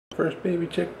First baby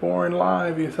chick born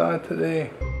live, you saw it today.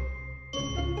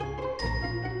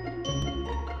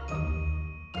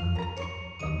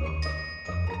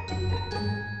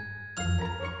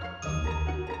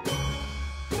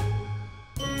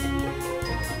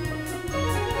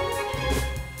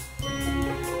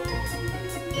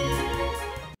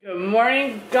 Good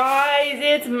morning, guys.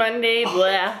 It's Monday.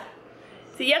 Blah.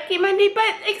 It's a yucky Monday,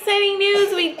 but exciting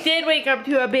news. We did wake up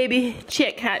to a baby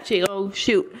chick hatching. Oh,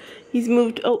 shoot. He's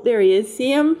moved. Oh, there he is.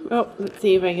 See him? Oh, let's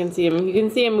see if I can see him. You can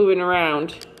see him moving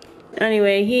around.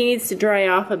 Anyway, he needs to dry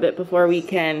off a bit before we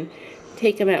can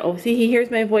take him out. Oh, see, he hears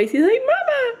my voice. He's like,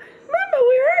 Mama! Mama,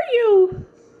 where are you?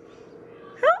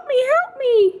 Help me, help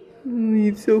me. Oh,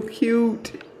 he's so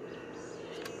cute.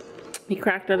 He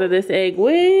cracked out of this egg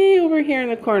way over here in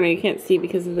the corner. You can't see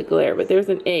because of the glare, but there's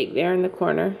an egg there in the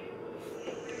corner.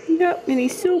 Yep, and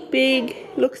he's so big.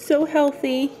 Looks so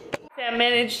healthy. I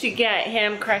managed to get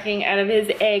him cracking out of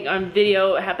his egg on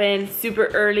video. It happened super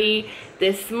early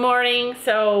this morning,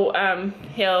 so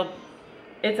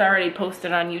it's already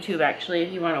posted on YouTube actually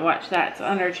if you want to watch that. It's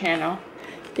on our channel.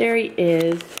 There he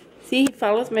is. See, he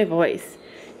follows my voice.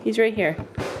 He's right here.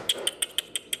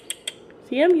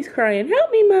 See him? He's crying. Help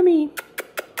me, Mommy.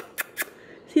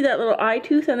 See that little eye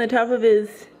tooth on the top of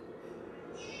his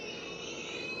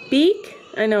beak?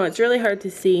 I know, it's really hard to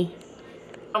see.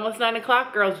 Almost 9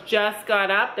 o'clock. Girls just got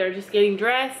up. They're just getting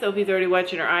dressed. Sophie's already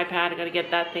watching her iPad. I gotta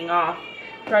get that thing off.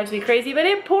 Drives me crazy, but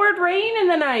it poured rain in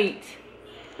the night.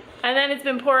 And then it's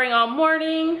been pouring all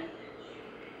morning.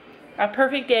 A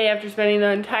perfect day after spending the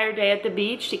entire day at the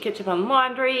beach to catch up on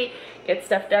laundry, get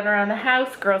stuff done around the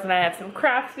house. Girls and I have some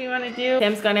crafts we want to do.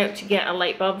 Sam's gone out to get a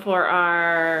light bulb for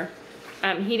our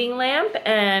heating lamp,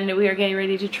 and we are getting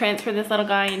ready to transfer this little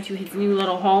guy into his new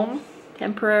little home,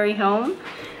 temporary home.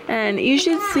 And you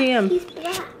should see him. He's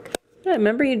black. Yeah,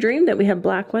 remember you dreamed that we have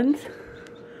black ones?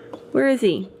 Where is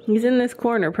he? He's in this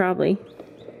corner probably.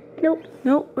 Nope.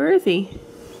 Nope, where is he?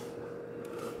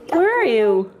 Where are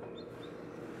you?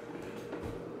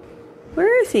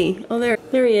 Where is he? Oh, there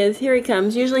he is. Here he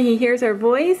comes. Usually he hears our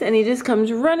voice and he just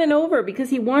comes running over because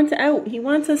he wants out. He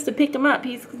wants us to pick him up.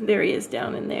 There he is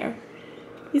down in there.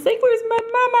 He's like, where's my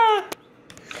mama?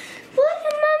 Where's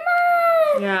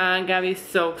mama? Yeah, Gabby's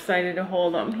so excited to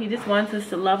hold him. He just wants us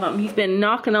to love him. He's been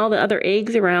knocking all the other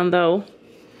eggs around though.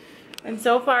 And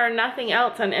so far, nothing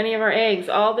else on any of our eggs.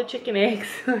 All the chicken eggs,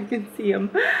 I can see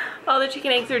them. All the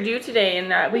chicken eggs are due today,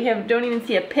 and we don't even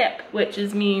see a pip, which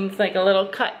means like a little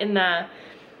cut in the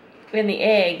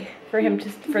egg for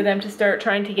them to start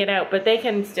trying to get out. But they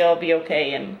can still be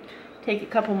okay and take a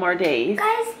couple more days.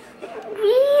 Guys,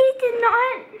 we did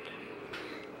not,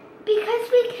 because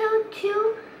we killed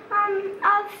 2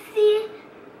 of the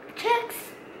chicks.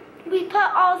 We put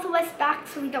all the rest back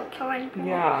so we don't kill anymore.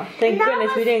 Yeah, thank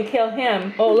goodness we didn't kill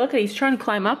him. Oh, look, he's trying to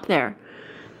climb up there.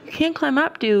 You can't climb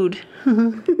up, dude.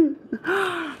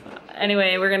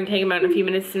 Anyway, we're going to take him out in a few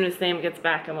minutes as soon as Sam gets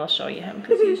back, and we'll show you him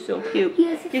because he's so cute.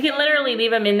 Yes. You can literally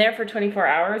leave him in there for 24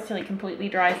 hours till he completely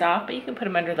dries off, but you can put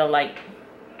him under the light,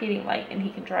 heating light, and he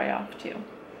can dry off too.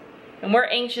 And we're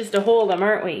anxious to hold him,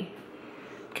 aren't we?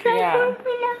 Yeah.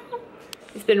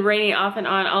 It's been raining off and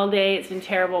on all day. It's been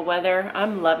terrible weather.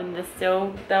 I'm loving this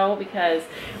though because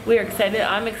we're excited.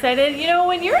 I'm excited. You know,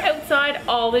 when you're outside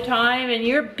all the time and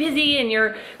you're busy and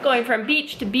you're going from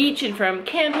beach to beach and from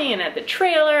camping and at the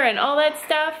trailer and all that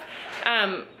stuff,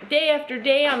 day after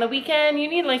day on the weekend, you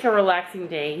need like a relaxing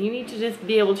day. You need to just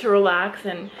be able to relax,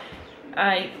 and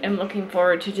I am looking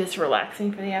forward to just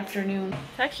relaxing for the afternoon.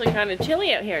 It's actually kind of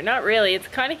chilly out here. Not really. It's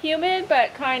kind of humid,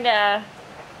 but kind of,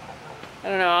 I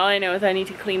don't know, all I know is I need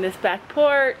to clean this back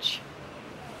porch.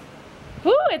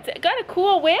 Ooh, it's got a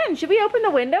cool wind. Should we open the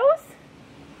windows?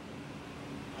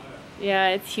 Yeah,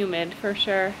 it's humid for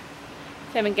sure.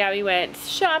 Sam and Gabby went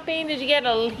shopping. Did you get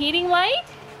a heating light?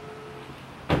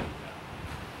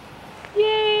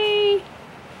 Yay!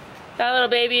 That little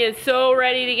baby is so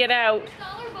ready to get out.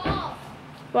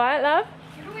 What, love?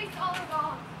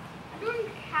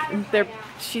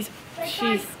 She's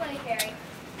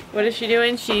what is she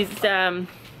doing? She's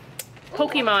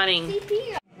Pokemoning.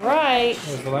 Right.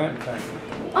 Where's the lamp thing?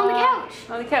 On the couch.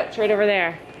 On the couch, right over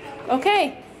there.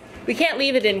 Okay. We can't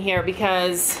leave it in here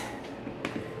because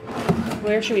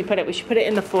where should we put it? We should put it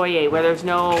in the foyer where there's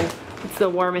it's the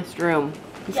warmest room.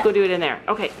 Let's go do it in there.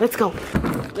 Okay, let's go.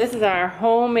 This is our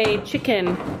homemade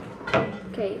chicken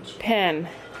Cage. pen.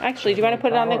 Actually, do you want to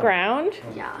put it on the ground?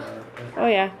 Yeah. Oh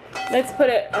yeah. Let's put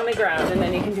it on the ground and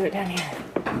then you can do it down here.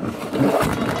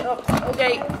 Oh,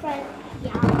 okay.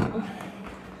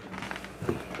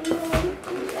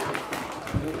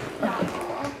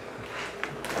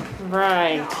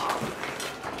 Right.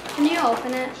 Can you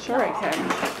open it? Sure I can.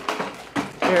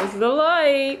 There's the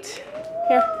light.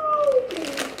 Here.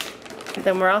 And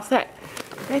then we're all set.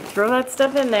 Okay, throw that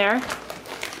stuff in there.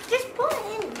 Just put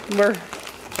it in.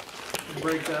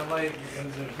 Break that light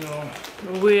because there's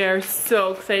no... We are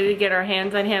so excited to get our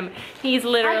hands on him. He's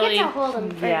literally... I get to hold him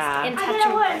first Yeah. and touch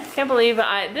him first. Can't believe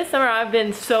this summer I've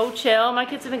been so chill. My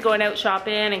kids have been going out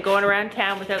shopping and going around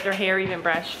town without their hair even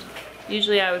brushed.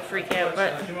 Usually I would freak out,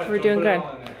 but we're doing good.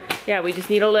 Yeah, we just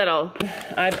need a little.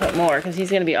 I'd put more because he's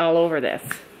going to be all over this.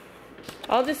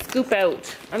 I'll just scoop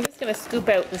out. I'm just going to scoop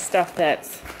out the stuff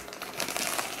that's...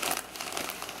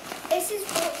 This is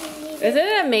what we need. Isn't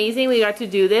it amazing we got to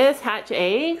do this? Hatch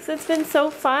eggs? It's been so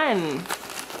fun.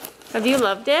 Have you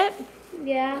loved it?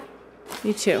 Yeah.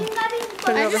 Me too.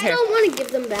 Put it I over just here. don't want to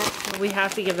give them back. We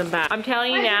have to give them back. I'm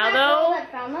telling you now though. I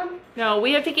found them? No,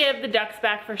 we have to give the ducks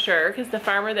back for sure because the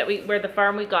farmer where the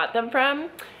farm we got them from,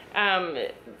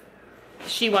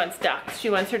 she wants ducks.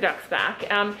 She wants her ducks back.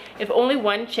 If only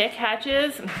one chick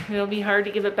hatches, it'll be hard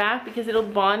to give it back because it'll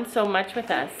bond so much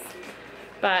with us.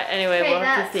 But anyway, we'll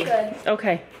have to see. Good.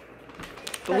 Okay.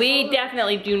 But we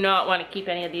definitely do not want to keep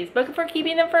any of these. But if we're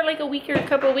keeping them for like a week or a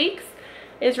couple of weeks,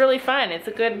 it's really fun. It's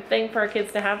a good thing for our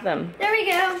kids to have them. There we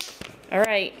go. All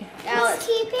right. Alex.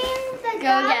 Keeping the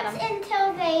ducks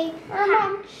until they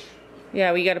hatch.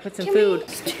 Yeah, we got to put some food.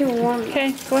 It's too warm.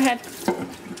 Okay, go ahead.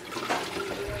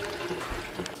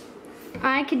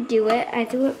 I could do it. I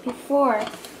do it before at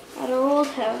our old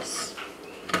house.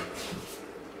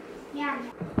 Yeah.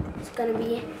 It's gonna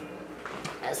be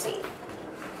messy.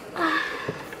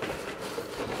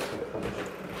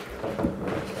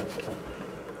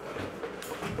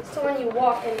 So when you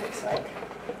walk in, it's like...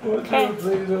 Okay.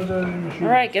 All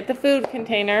right, get the food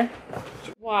container.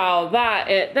 Wow,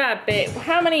 that big.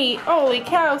 How many? Holy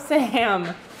cow,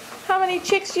 Sam! How many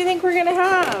chicks do you think we're gonna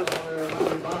have?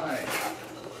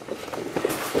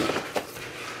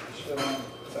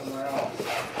 Somewhere else.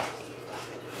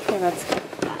 Okay, that's good.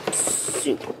 That's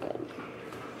super good.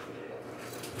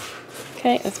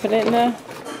 Okay, let's put it in the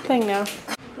thing now.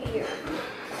 Here.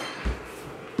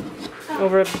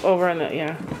 Over on the,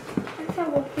 yeah. That's how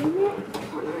we'll bring it.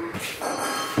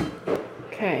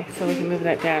 Okay, so we can move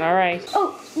that down. All right.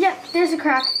 Oh, yeah, there's a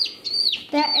crack.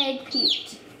 That egg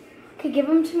peeped. Okay, give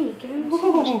them to me. Give them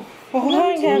to me. Oh,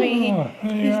 hi, Gabby.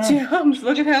 He jumps.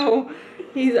 Look at how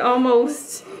he's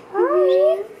almost.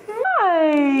 Hi.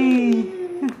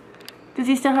 Hi. Does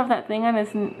he still have that thing on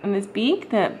his beak?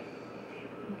 That.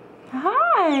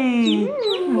 Hi.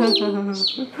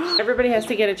 Everybody has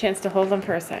to get a chance to hold them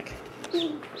for a sec.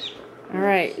 All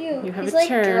right, Cute. you have He's a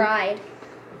turn. like dried.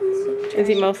 Is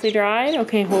he mostly dried?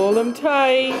 Okay, hold him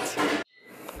tight.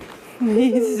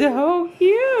 He's so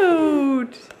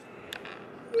cute.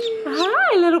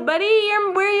 Hi, little buddy.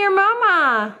 Where's your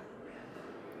mama?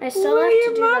 I still Where's have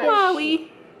your to do mama?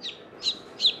 this.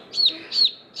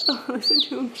 Oh, listen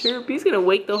to him chirp. He's gonna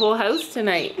wake the whole house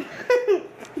tonight.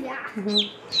 Yeah.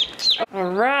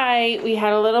 All right, we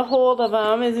had a little hold of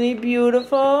him. Isn't he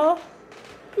beautiful?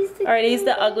 All right, he's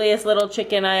the ugliest little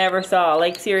chicken I ever saw.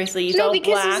 Like seriously, he's all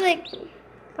because black. he's like...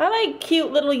 I like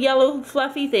cute little yellow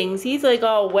fluffy things. He's like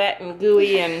all wet and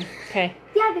gooey and okay.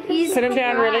 Yeah, because he's Put him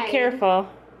down really careful.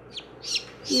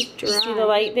 He's dry. You see the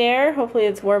light there? Hopefully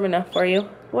it's warm enough for you.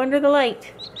 Go under the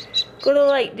light. Go to the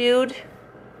light, dude.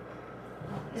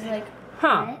 He's like...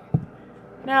 Huh. What?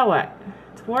 Now what?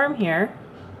 It's warm here.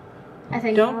 I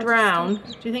think Don't drown. Do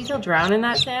you think he'll drown in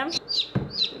that, Sam?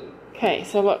 Okay,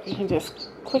 so look, you can just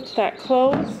click that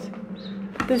closed.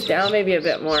 Put this down maybe a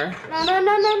bit more.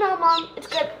 No, Mom. It's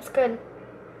good. It's good.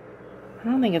 I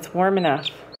don't think it's warm enough.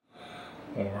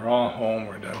 Well, we're all home,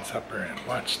 we're done supper, and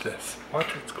watch this.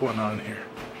 Watch what's going on here.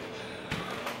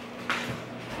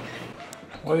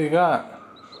 What do you got?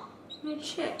 My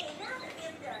chick.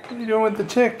 What are you doing with the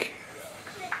chick?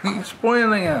 You're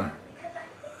spoiling him.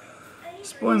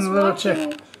 Spoiling the little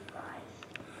chick.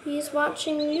 He's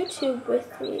watching YouTube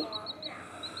with me.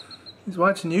 He's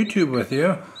watching YouTube with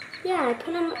you. Yeah, I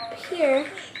put him up here.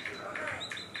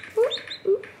 Oop,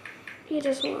 oop. He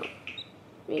doesn't want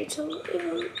me to leave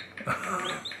him.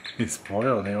 He's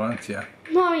spoiled, he wants you.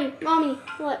 Mommy,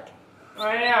 look.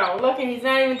 I know. Look, and he's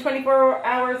not even 24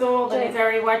 hours old and he's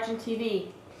already watching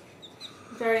TV.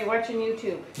 He's already watching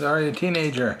YouTube. He's already a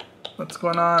teenager. What's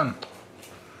going on?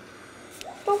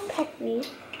 Don't peck me.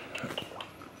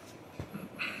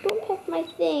 Don't peck my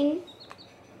thing.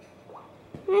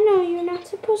 I know you're not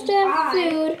supposed to have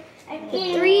food for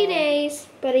 3 days,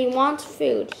 but he wants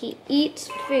food. He eats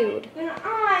food.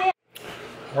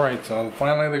 Alright, so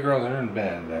finally the girls are in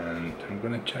bed, and I'm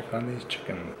going to check on these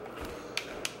chickens.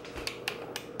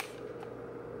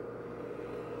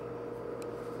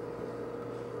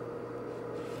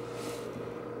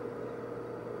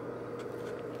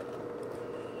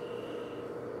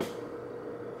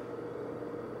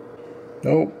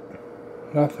 Nope.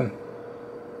 Nothing.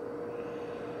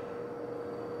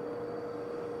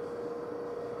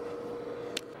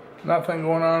 Nothing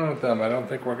going on with them. I don't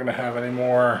think we're going to have any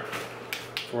more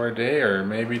for a day or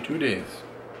maybe 2 days.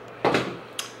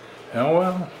 Oh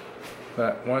well.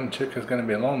 That one chick is going to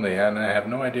be lonely, and I have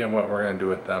no idea what we're going to do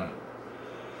with them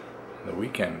the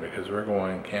weekend because we're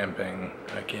going camping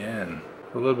again.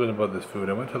 A little bit about this food.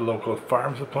 I went to the local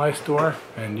farm supply store,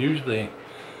 and usually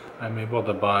I'm able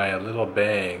to buy a little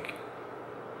bag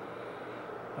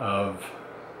of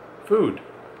food.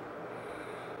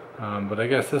 But I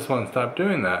guess this one stopped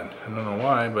doing that. I don't know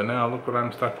why, but now look what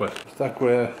I'm stuck with. Stuck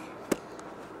with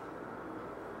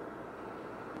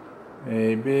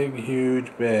a big,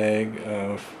 huge bag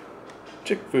of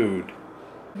chick food.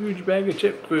 Huge bag of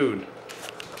chick food.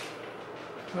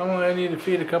 Normally I need to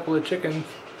feed a couple of chickens,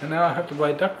 and now I have to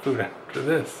buy duck food after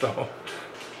this, so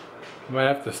I might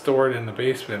have to store it in the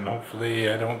basement. Hopefully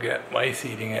I don't get mice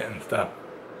eating it and stuff.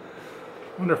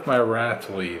 I wonder if my rats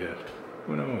will eat it.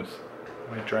 Who knows?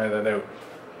 I might try that out.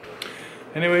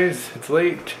 Anyways, it's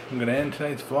late. I'm gonna end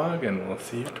tonight's vlog, and we'll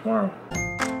see you tomorrow.